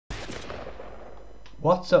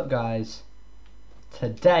What's up, guys?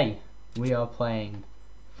 Today we are playing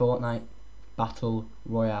Fortnite Battle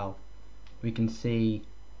Royale. We can see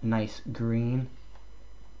a nice green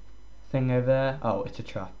thing over there. Oh, it's a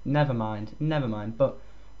trap. Never mind. But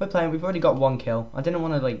we're playing. We've already got one kill. I didn't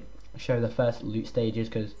want to show the first loot stages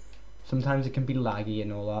because sometimes it can be laggy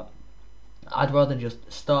and all that. I'd rather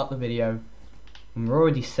just start the video and we're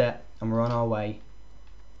already set and we're on our way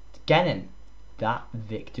to getting that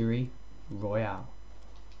victory royale.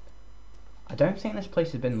 I don't think this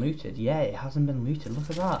place has been looted. Yeah, it hasn't been looted. Look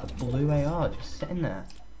at that, a blue AR just sitting there.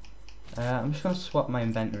 I'm just going to swap my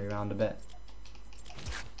inventory around a bit.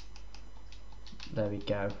 There we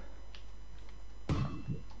go.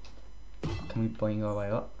 Can we boing our way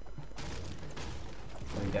up?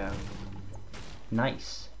 There we go.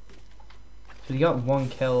 Nice. So we got one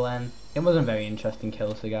kill then. It wasn't a very interesting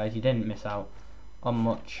kill, so guys, you didn't miss out on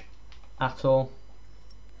much at all.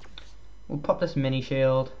 We'll pop this mini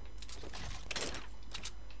shield.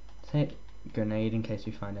 Take grenade in case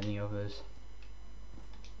we find any others.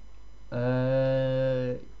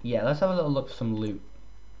 Yeah, let's have a little look for some loot.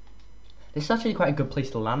 This is actually quite a good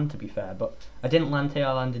place to land, to be fair, but I didn't land here.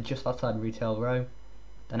 I landed just outside Retail Row,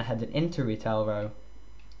 then I headed into Retail Row,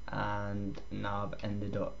 and now I've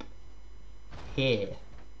ended up here.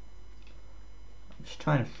 I'm just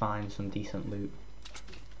trying to find some decent loot.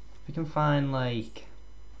 If we can find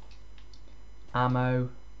ammo,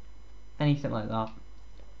 anything like that.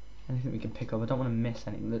 Anything we can pick up. I don't want to miss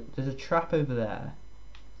anything. There's a trap over there.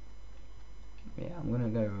 Yeah, I'm gonna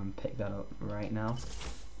go and pick that up right now,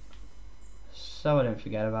 so I don't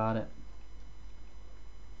forget about it.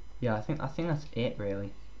 Yeah, I think that's it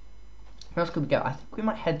really. Where else could we go? I think we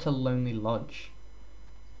might head to Lonely Lodge.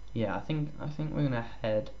 Yeah, I think we're gonna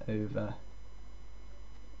head over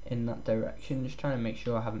in that direction. Just trying to make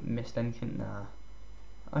sure I haven't missed anything. Nah,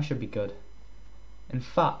 I should be good. In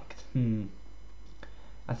fact,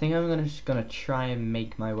 I think I'm just gonna try and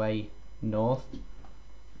make my way north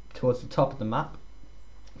towards the top of the map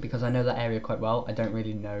because I know that area quite well. I don't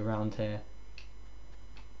really know around here.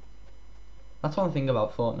 That's one thing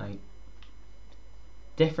about Fortnite.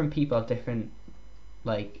 Different people have different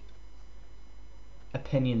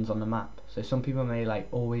opinions on the map. So some people may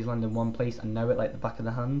always land in one place and know it like the back of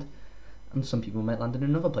the hand, and some people might land in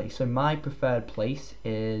another place. So my preferred place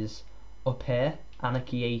is up here,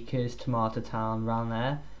 Anarchy Acres, Tomato Town, around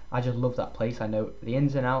there. I just love that place. I know the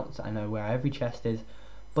ins and outs, I know where every chest is.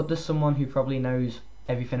 But there's someone who probably knows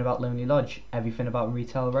everything about Lonely Lodge, everything about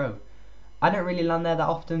Retail Row. I don't really land there that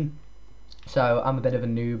often, so I'm a bit of a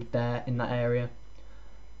noob there in that area.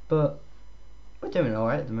 But we're doing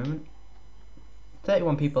alright at the moment.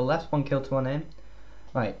 31 people left, 1 kill to 1 aim.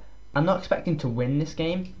 Right, I'm not expecting to win this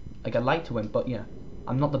game. I'd like to win, but yeah,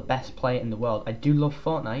 I'm not the best player in the world. I do love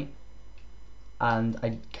Fortnite, and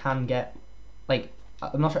I can get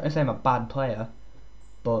I'm not trying to say I'm a bad player,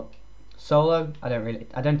 but solo I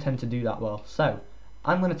don't tend to do that well. So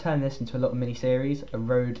I'm going to turn this into a little mini series, a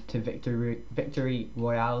road to victory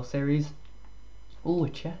royale series. Ooh, a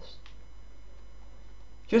chest.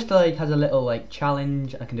 Just has a little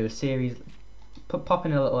challenge. I can do a series, pop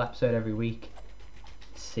in a little episode every week,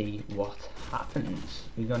 see what happens.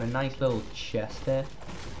 We've got a nice little chest here.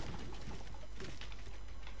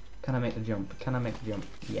 Can I make the jump? Can I make the jump?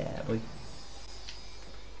 Yeah, boy.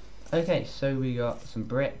 Okay, so we got some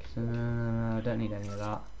bricks. I don't need any of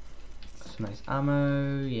that. Some nice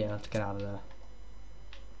ammo. Yeah, let's get out of there.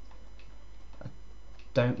 I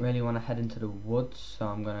don't really want to head into the woods, so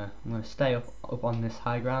I'm gonna stay up on this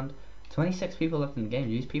high ground. 26 people left in the game.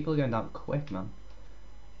 These people are going down quick, man.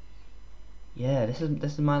 Yeah, this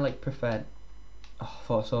is my preferred. Oh, I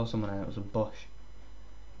thought I saw someone and it was a bush.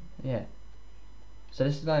 Yeah. So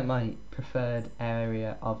this is my preferred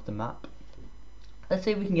area of the map. Let's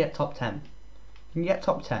see if we can get top 10. If we can get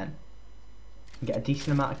top 10 and get a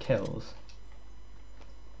decent amount of kills,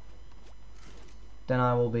 then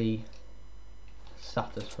I will be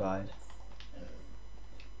satisfied.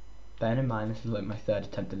 Bearing in mind this is my 3rd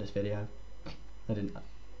attempt at this video. Don't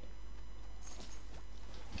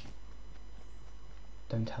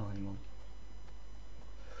tell anyone.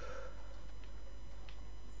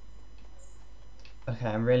 Okay,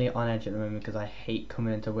 I'm really on edge at the moment because I hate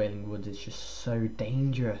coming into Wailing Woods. It's just so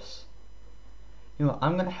dangerous. You know what,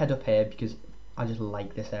 I'm going to head up here because I just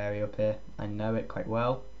like this area up here. I know it quite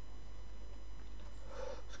well.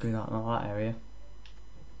 Screw that, not that area.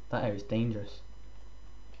 That area is dangerous.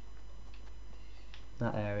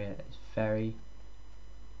 That area is very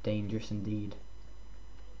dangerous indeed.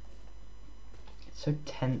 It's so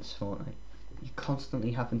tense, Fortnite. You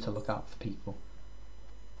constantly having to look out for people.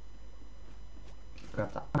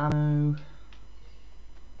 Grab that ammo.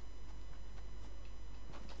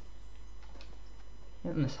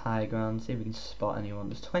 Get on this high ground, see if we can spot anyone.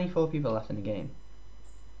 There's 24 people left in the game.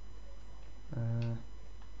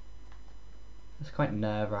 It's quite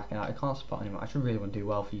nerve-wracking. I can't spot anyone. I should really want to do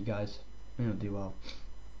well for you guys. I really want to do well.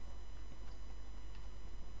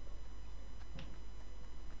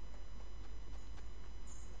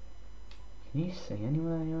 Can you see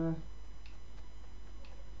anyone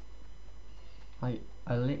anywhere?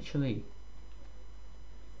 I literally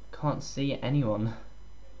can't see anyone.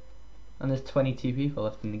 And there's 22 people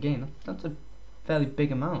left in the game. That's a fairly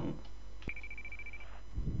big amount.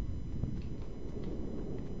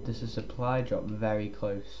 There's a supply drop very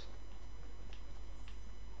close.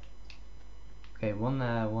 Okay, one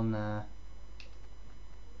there, one there.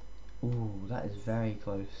 Ooh, that is very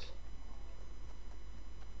close.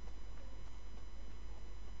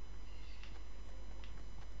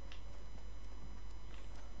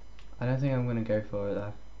 I don't think I'm gonna go for it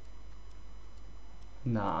though.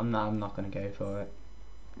 Nah, I'm not gonna go for it.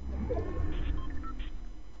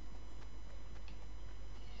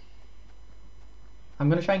 I'm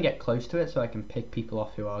gonna try and get close to it so I can pick people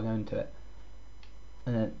off who are going to it.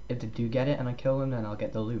 And then if they do get it and I kill them, then I'll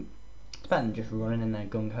get the loot. It's better than just running in there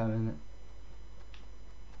gung-ho, isn't it?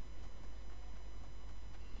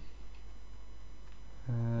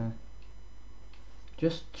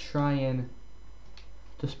 Just trying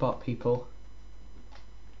to spot people.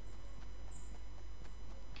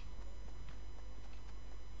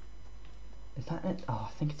 Is that it? Oh,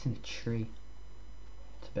 I think it's in a tree.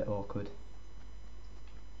 It's a bit awkward.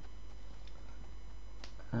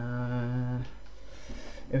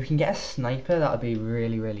 If we can get a sniper, that would be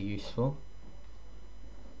really, really useful.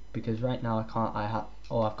 Because right now I can't.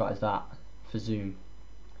 All I've got is that for zoom.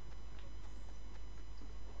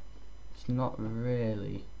 It's not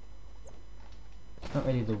really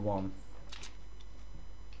the one.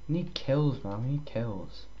 We need kills, man. We need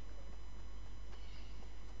kills.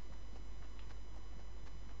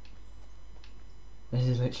 This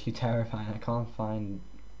is literally terrifying. I can't find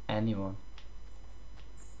anyone.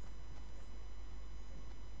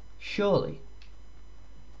 Surely.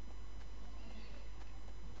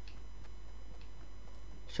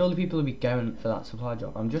 Surely people will be going for that supply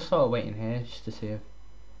drop. I'm just sort of waiting here just to see if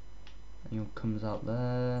anyone comes out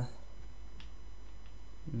there.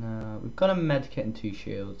 No, we've got a medkit and 2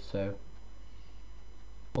 shields, so.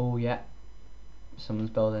 Oh yeah,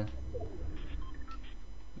 someone's building.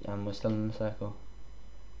 And we're still in the circle.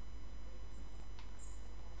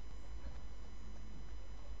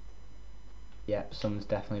 Yep, someone's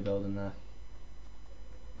definitely building there.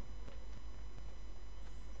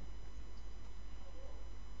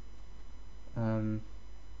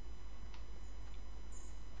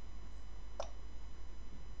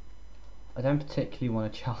 I don't particularly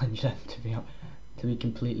want to challenge them, to be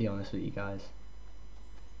completely honest with you guys.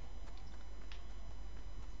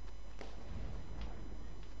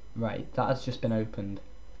 Right, that has just been opened.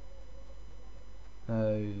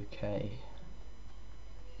 Okay.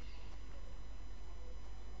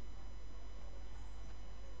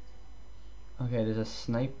 Okay,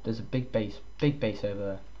 there's a big base over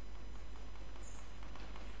there.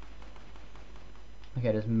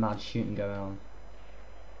 Okay, there's mad shooting going on.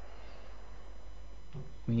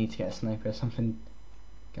 We need to get a sniper or something,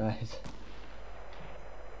 guys.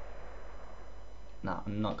 Nah,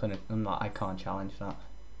 I can't challenge that.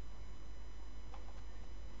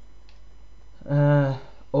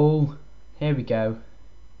 Oh, here we go.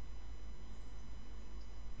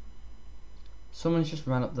 Someone's just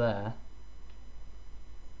ran up there.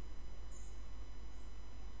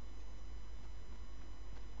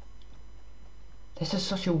 This is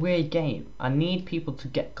such a weird game. I need people to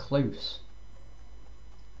get close.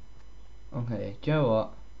 Okay, do you know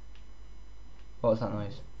what? What was that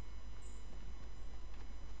noise?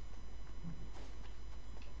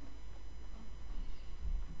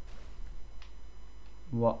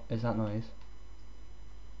 What is that noise?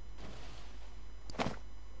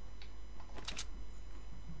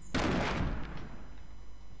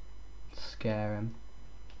 Scare him.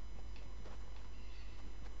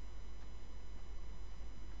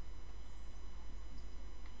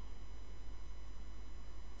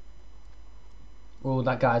 Oh,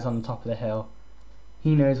 that guy's on the top of the hill.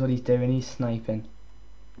 He knows what he's doing, he's sniping.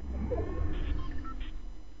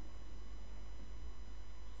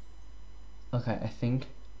 Okay, I think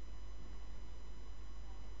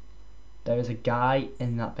there is a guy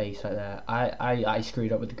in that base right there. I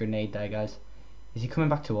screwed up with the grenade there, guys. Is he coming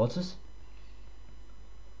back towards us?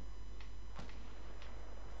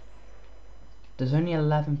 There's only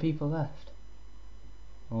 11 people left.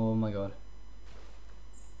 Oh my god.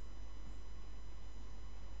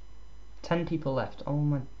 10 people left. Oh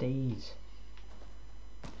my days.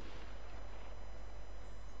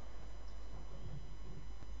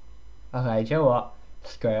 Okay, do you know what?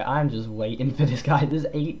 Screw it, I'm just waiting for this guy. There's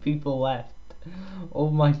 8 people left. Oh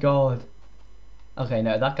my god. Okay,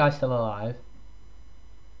 no, that guy's still alive.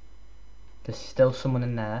 There's still someone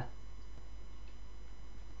in there.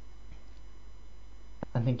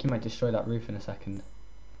 I think he might destroy that roof in a second.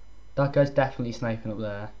 That guy's definitely sniping up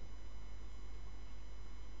there.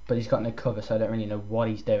 But he's got no cover, so I don't really know what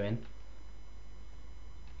he's doing.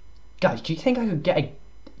 Guys, do you think I could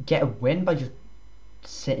get a win by just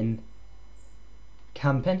sitting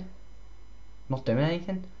camping? Not doing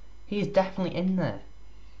anything? He is definitely in there.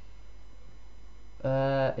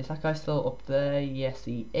 Is that guy still up there? Yes,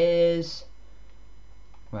 he is.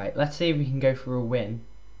 Right, let's see if we can go for a win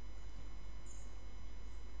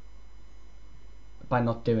by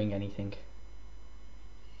not doing anything.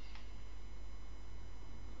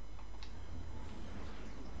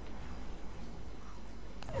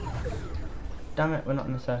 Damn it, we're not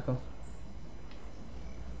in a circle.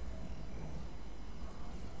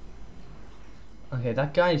 Okay,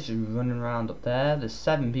 that guy is just running around up there. There's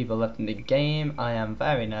 7 people left in the game. I am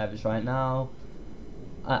very nervous right now.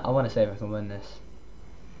 I want to see if I can win this.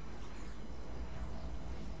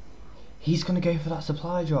 He's going to go for that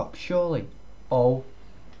supply drop, surely. Oh.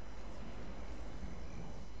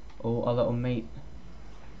 Oh, our little mate.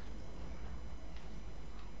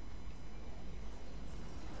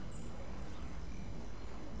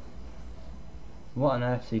 What on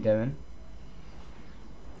earth is he doing?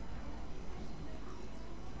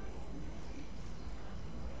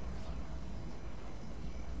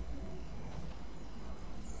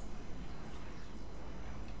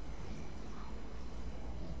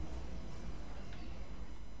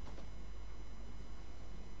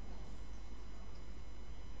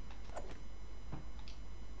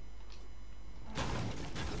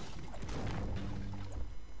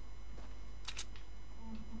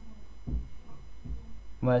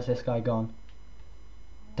 Where's this guy gone?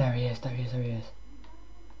 There he is, there he is, there he is.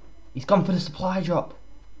 He's gone for the supply drop.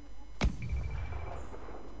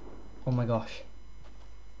 Oh my gosh.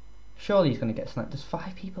 Surely he's going to get sniped. There's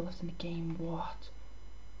 5 people left in the game. What?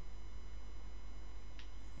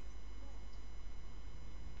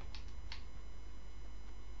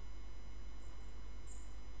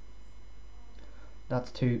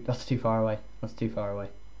 That's too far away. That's too far away.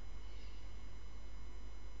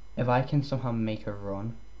 If I can somehow make a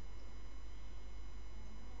run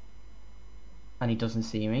and he doesn't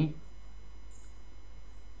see me,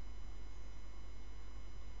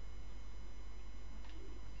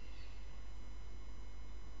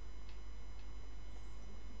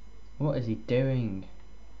 what is he doing?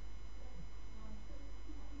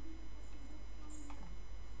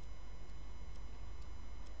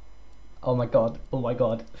 Oh my god, oh my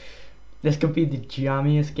god. This could be the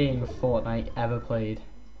jammiest game of Fortnite ever played.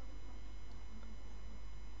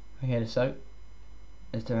 Okay, so,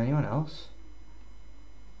 is there anyone else?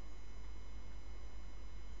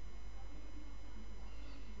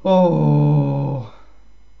 Oh!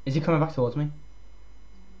 Is he coming back towards me?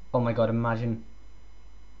 Oh my god, imagine.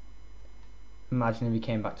 Imagine if he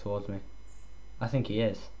came back towards me. I think he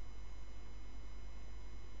is.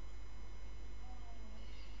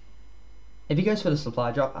 If he goes for the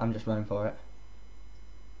supply drop, I'm just running for it.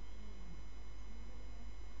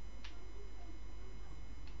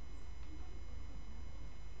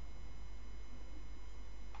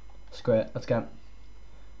 Screw it, let's go.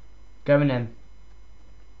 Going in.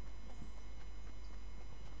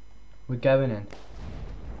 We're going in.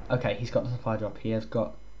 Okay, he's got the supply drop. He has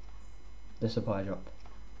got the supply drop.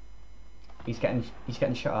 He's getting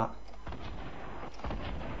shot at.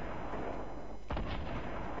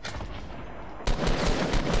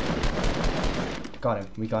 Got him.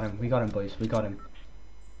 We got him. We got him, boys. We got him.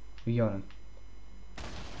 We got him.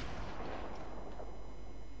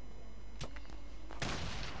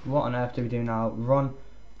 What on earth do we do now? Run.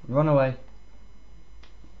 Run away.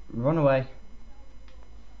 Run away.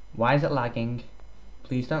 Why is it lagging?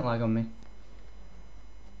 Please don't lag on me.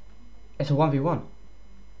 It's a 1v1.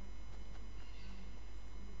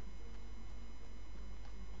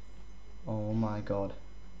 Oh my god.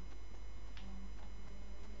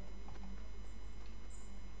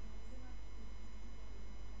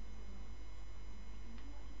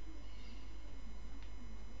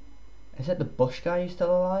 Is it the Bush guy who's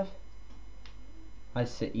still alive? I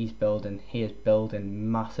see he's building. He is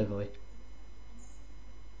building massively.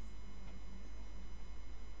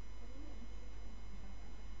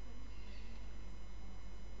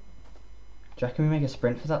 Do you reckon we make a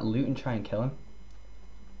sprint for that loot and try and kill him?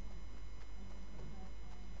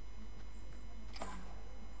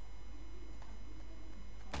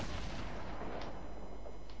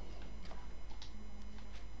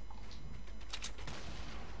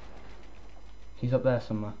 He's up there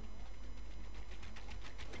somewhere.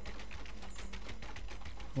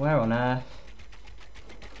 Where on earth?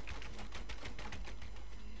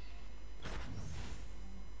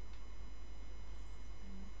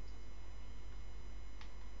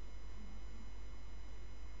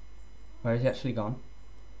 Where has he actually gone?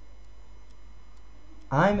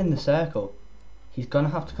 I'm in the circle. He's gonna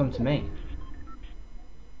have to come to me.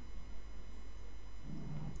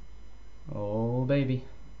 Oh baby.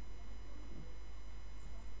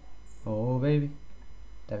 Oh baby.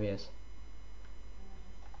 There he is.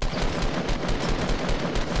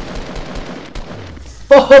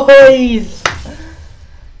 Boys!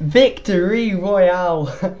 Victory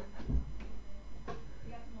Royale!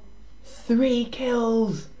 3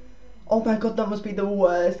 kills! Oh my god, that must be the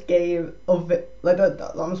worst game of it. Like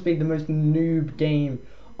that must be the most noob game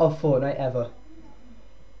of Fortnite ever.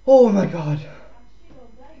 Oh my god.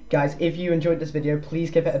 Guys, if you enjoyed this video,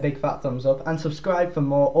 please give it a big fat thumbs up and subscribe for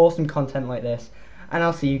more awesome content like this. And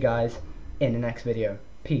I'll see you guys in the next video.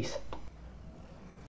 Peace.